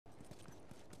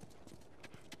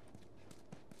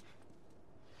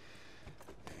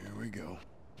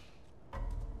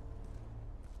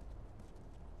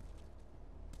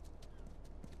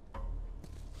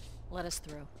let us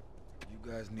through.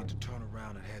 You guys need to turn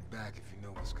around and head back if you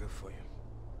know what's good for you.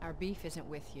 Our beef isn't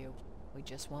with you. We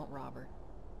just want Robert.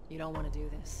 You don't want to do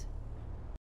this.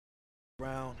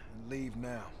 Around and leave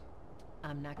now.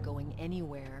 I'm not going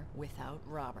anywhere without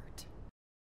Robert.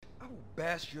 I will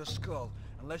bash your skull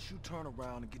unless you turn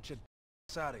around and get your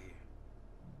ass out of here.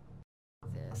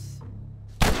 This.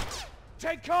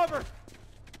 Take cover!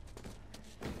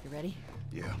 You ready?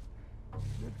 Yeah.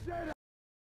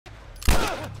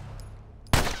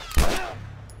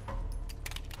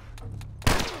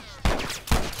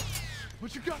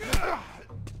 What you got?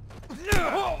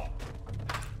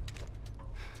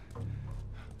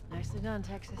 Nicely done,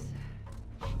 Texas.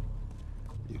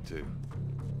 You too.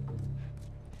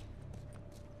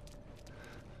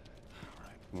 All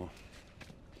right, come on.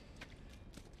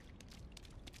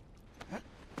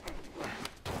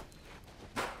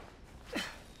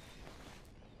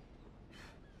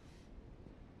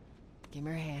 Give me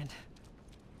your hand.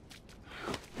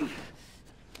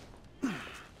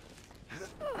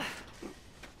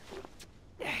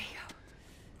 There you go.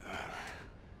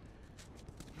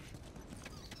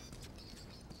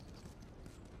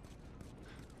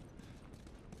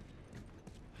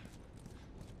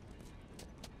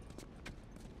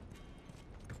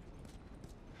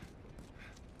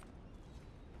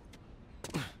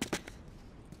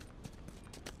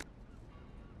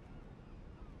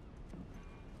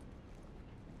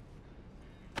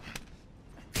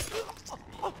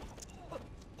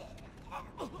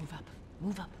 Move up.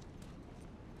 Move up.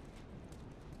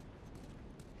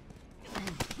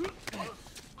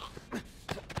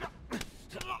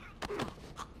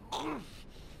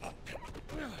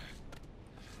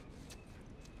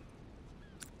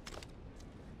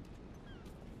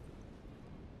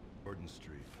 Gordon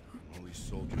Street. All these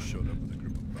soldiers showed up with a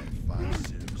group of about 5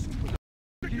 civs.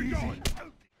 Where you going?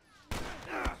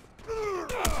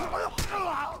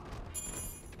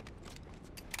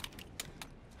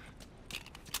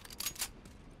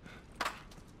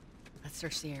 Let's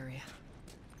search the area.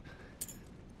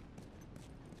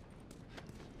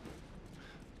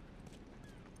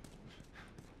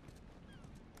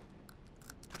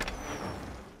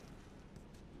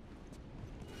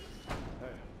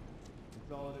 Hey,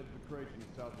 consolidated the crates in the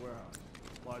south warehouse.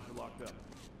 Supplies are locked up.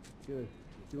 Good.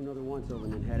 Do another once-over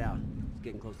and then head out. It's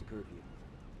getting close to curfew.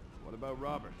 What about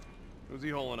Robert? Who's he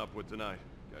holing up with tonight?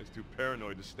 Guy's too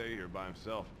paranoid to stay here by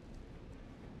himself.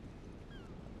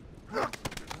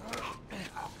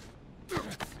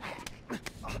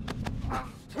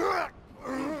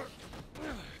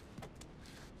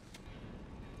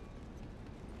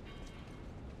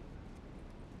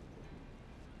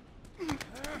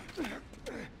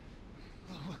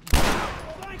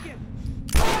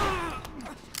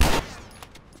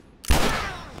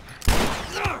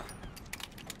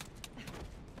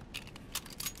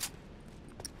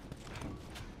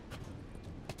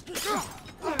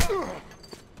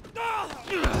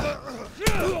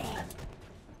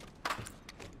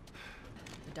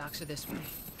 The docks are this way.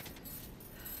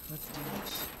 Let's do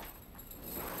this.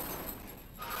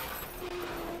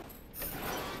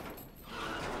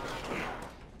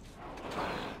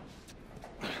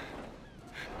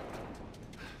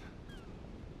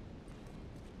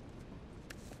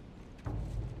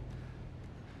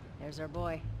 There's our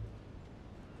boy.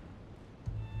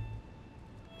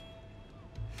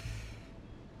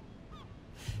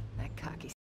 That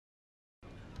cocky.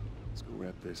 Let's go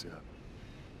wrap this up.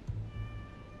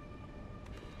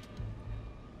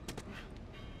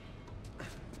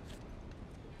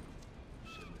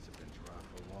 Shipments have been dry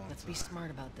for a long Let's time. be smart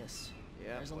about this.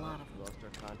 Yeah, There's a lot of them. Lost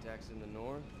our contacts in the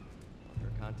north, lost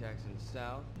our contacts in the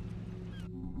south.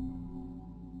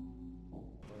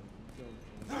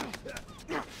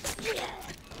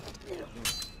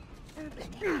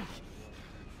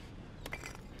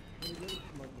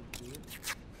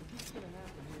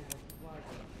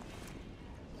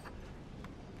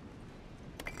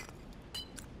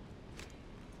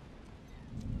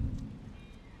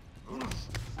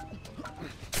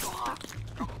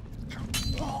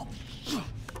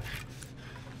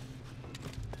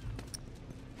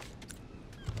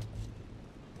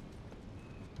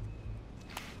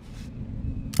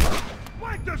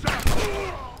 Wake this up!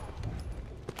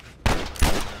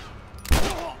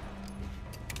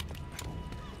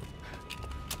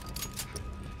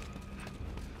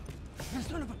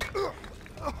 Son of a...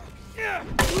 Yeah!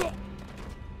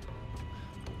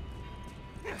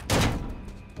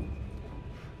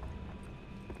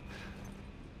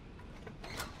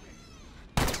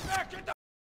 Back, get the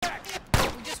back!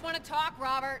 We just want to talk,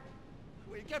 Robert.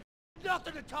 We got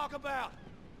nothing to talk about!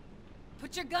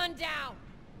 Put your gun down.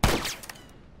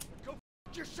 Go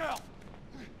yourself!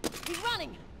 He's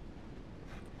running!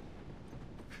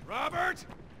 Robert!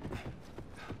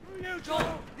 You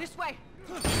Joel, this way!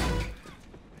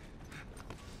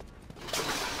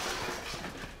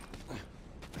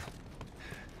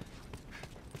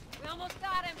 We almost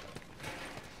got him!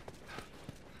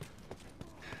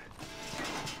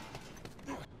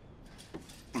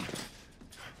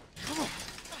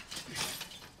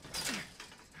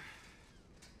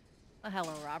 Well,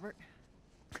 hello, Robert.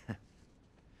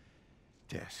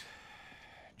 Tess.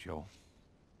 Joel.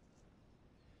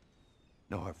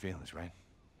 No hard feelings, right?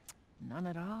 None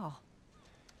at all.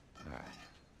 All right.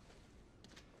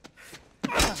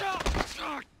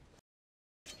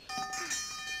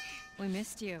 We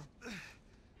missed you.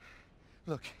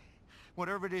 Look,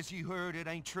 whatever it is you heard, it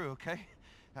ain't true, okay?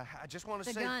 I just want to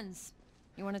The say... guns.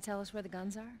 You want to tell us where the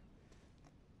guns are?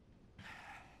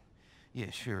 Yeah,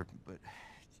 sure, but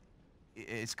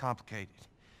it's complicated.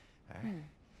 All right?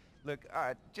 Look, all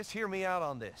right, just hear me out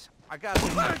on this. I got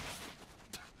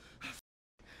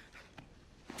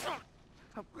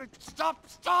Stop!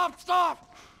 Stop!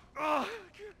 Stop! Ugh.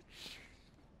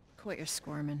 Quit your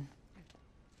squirming.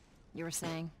 You were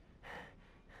saying?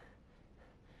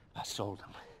 I sold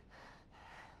them.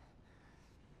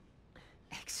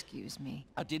 Excuse me.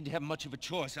 I didn't have much of a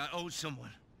choice. I owed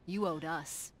someone. You owed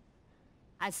us.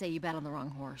 I'd say you bet on the wrong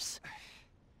horse.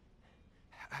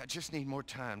 I just need more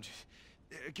time. Just,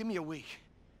 give me a week.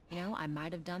 You know, I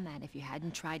might have done that if you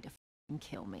hadn't tried to f***ing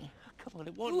kill me. Come on,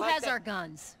 it won't Who like has that. our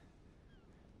guns?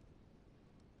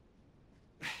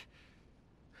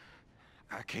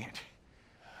 I can't.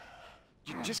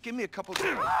 Just give me a couple...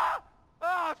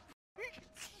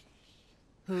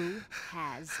 Who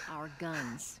has our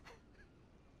guns?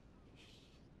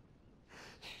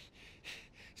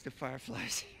 It's the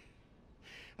Fireflies.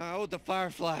 I owed the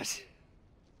Fireflies.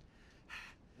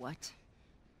 What?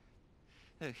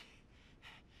 Look,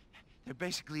 they're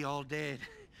basically all dead.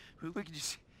 We could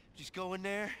just go in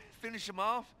there, finish them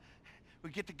off. We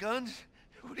get the guns.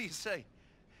 What do you say?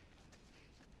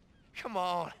 Come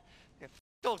on. Yeah, f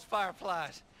those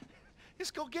Fireflies.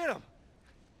 Just go get them.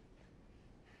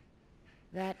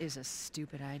 That is a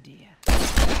stupid idea.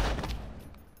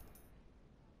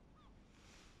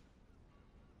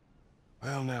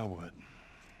 Well, now what?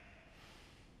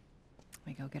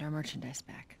 We go get our merchandise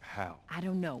back. How? I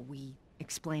don't know. We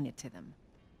explain it to them.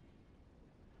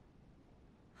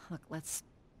 Look, let's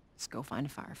go find a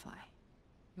Firefly.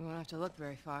 You won't have to look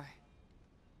very far.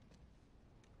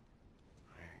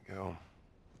 There you go.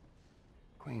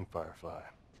 Queen Firefly.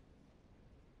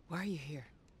 Why are you here?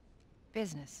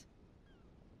 Business.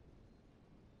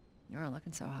 You aren't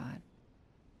looking so hot.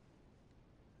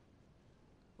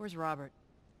 Where's Robert?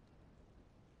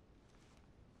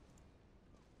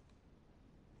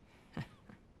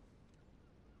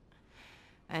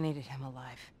 I needed him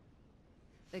alive.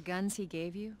 The guns he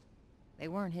gave you, they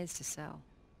weren't his to sell.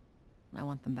 I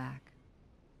want them back.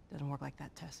 Doesn't work like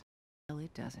that, Tess. Well,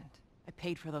 it doesn't. I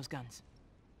paid for those guns.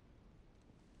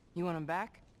 You want them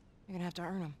back? You're gonna have to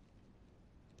earn them.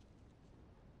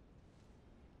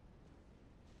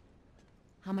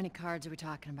 How many cards are we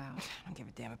talking about? I don't give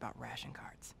a damn about ration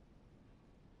cards.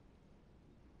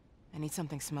 I need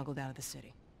something smuggled out of the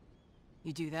city.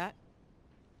 You do that,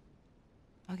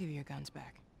 I'll give you your guns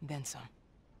back, and then some.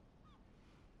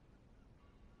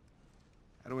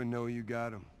 How do we know you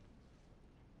got them?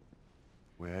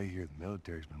 Well, I hear the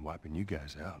military's been wiping you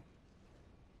guys out.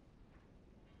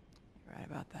 You're right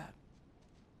about that.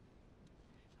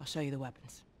 I'll show you the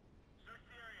weapons. Search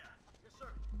the area. Yes, sir.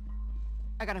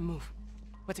 I gotta move.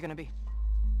 What's it gonna be?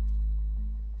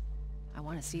 I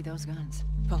want to see those guns.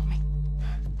 Follow me.